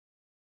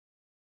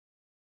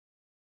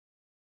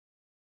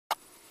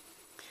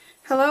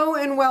Hello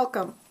and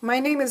welcome. My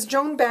name is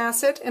Joan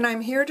Bassett and I'm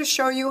here to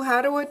show you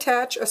how to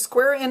attach a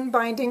square end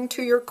binding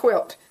to your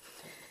quilt.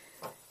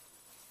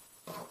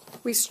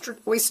 We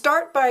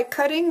start by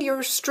cutting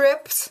your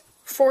strips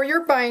for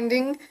your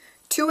binding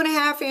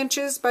 2.5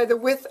 inches by the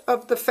width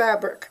of the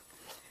fabric.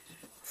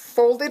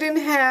 Fold it in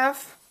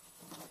half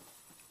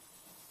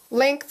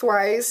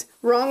lengthwise,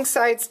 wrong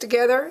sides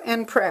together,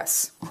 and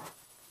press.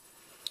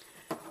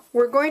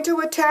 We're going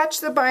to attach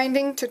the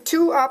binding to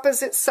two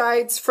opposite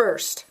sides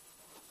first.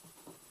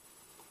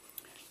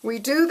 We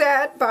do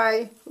that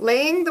by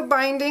laying the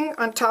binding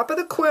on top of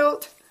the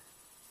quilt,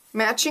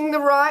 matching the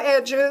raw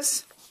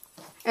edges,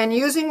 and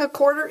using a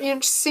 1/4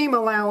 inch seam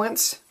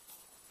allowance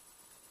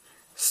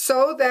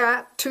so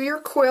that to your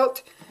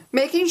quilt,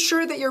 making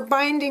sure that your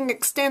binding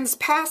extends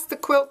past the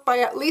quilt by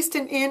at least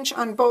 1 inch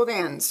on both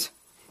ends.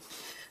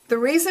 The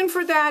reason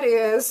for that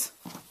is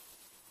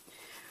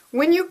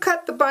when you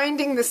cut the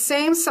binding the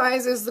same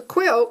size as the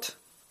quilt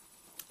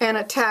and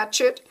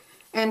attach it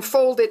and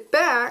fold it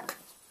back,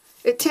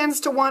 it tends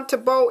to want to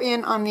bow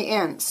in on the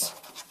ends.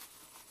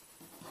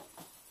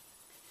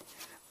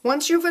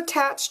 Once you've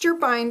attached your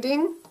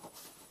binding,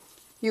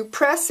 you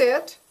press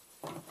it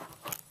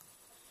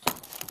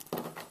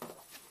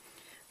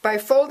by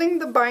folding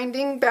the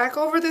binding back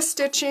over the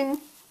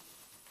stitching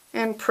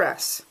and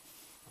press.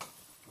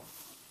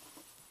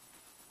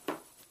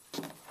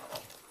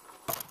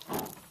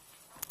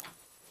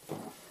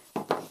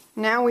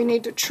 Now we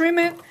need to trim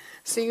it,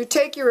 so you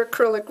take your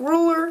acrylic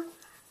ruler,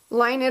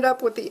 line it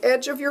up with the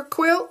edge of your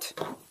quilt,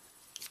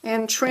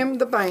 and trim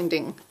the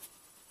binding.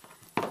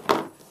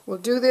 We'll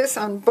do this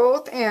on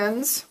both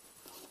ends,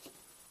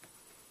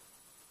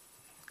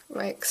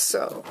 like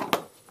so.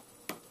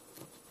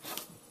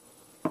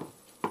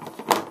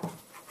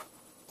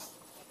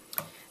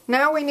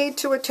 Now we need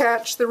to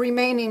attach the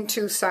remaining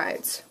two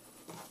sides.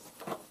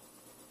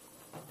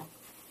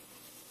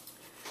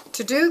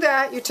 To do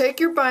that, you take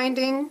your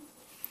binding,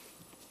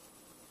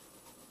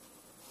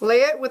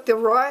 lay it with the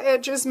raw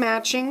edges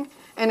matching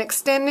and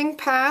extending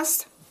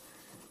past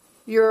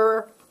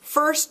your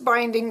first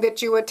binding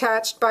that you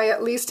attached by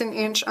at least 1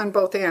 inch on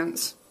both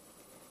ends.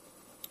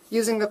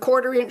 Using the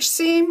 1/4 inch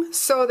seam,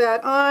 sew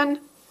that on,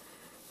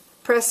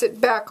 press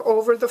it back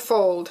over the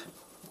fold.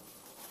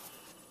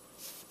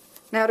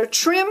 Now to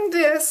trim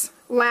this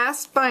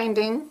last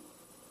binding,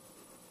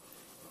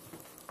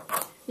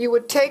 you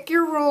would take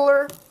your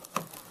ruler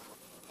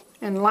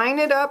and line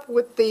it up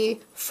with the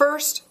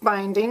first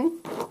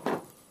binding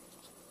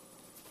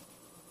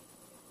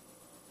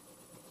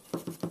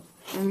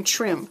and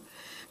trim,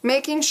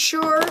 making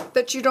sure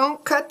that you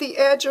don't cut the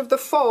edge of the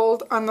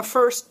fold on the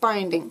first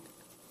binding.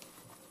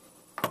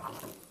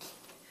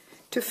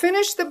 To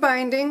finish the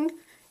binding,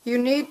 you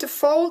need to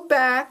fold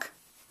back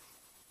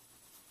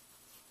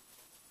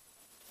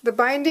the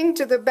binding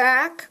to the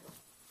back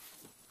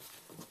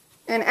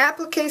and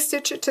applique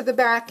stitch it to the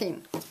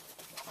backing.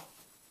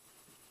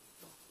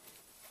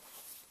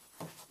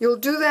 You'll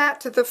do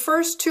that to the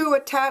first two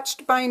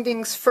attached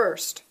bindings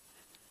first.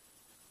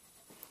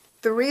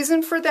 The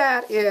reason for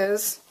that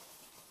is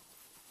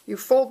you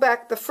fold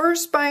back the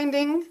first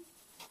binding,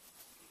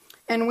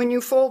 and when you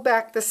fold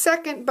back the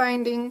second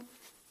binding,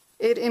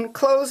 it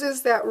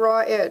encloses that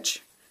raw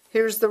edge.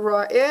 Here's the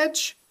raw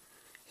edge,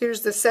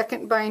 here's the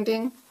second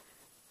binding,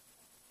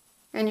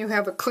 and you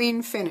have a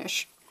clean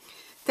finish.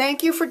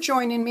 Thank you for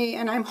joining me,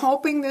 and I'm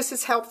hoping this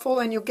is helpful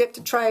and you'll get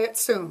to try it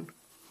soon.